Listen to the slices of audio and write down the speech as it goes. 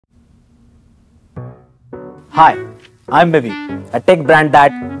Hi, I'm Mivi, a tech brand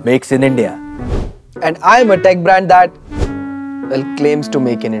that makes in India. And I'm a tech brand that, well, claims to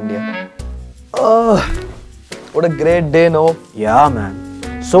make in India. What a great day, no? Yeah,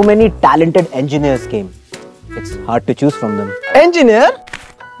 man. So many talented engineers came. It's hard to choose from them. Engineer?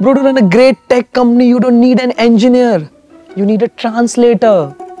 Bro, to run a great tech company, you don't need an engineer. You need a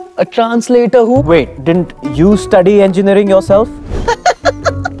translator. A translator who... Wait, didn't you study engineering yourself?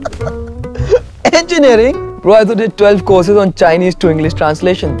 Engineering? Bro, I did 12 courses on Chinese to English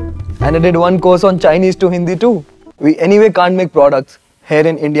translation. And I did one course on Chinese to Hindi too. We anyway can't make products here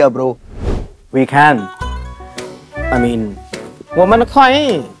in India, bro. We can. I mean, 我们可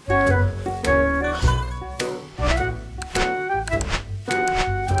以.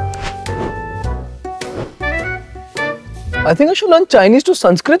 I think I should learn Chinese to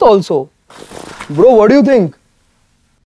Sanskrit also. Bro, what do you think?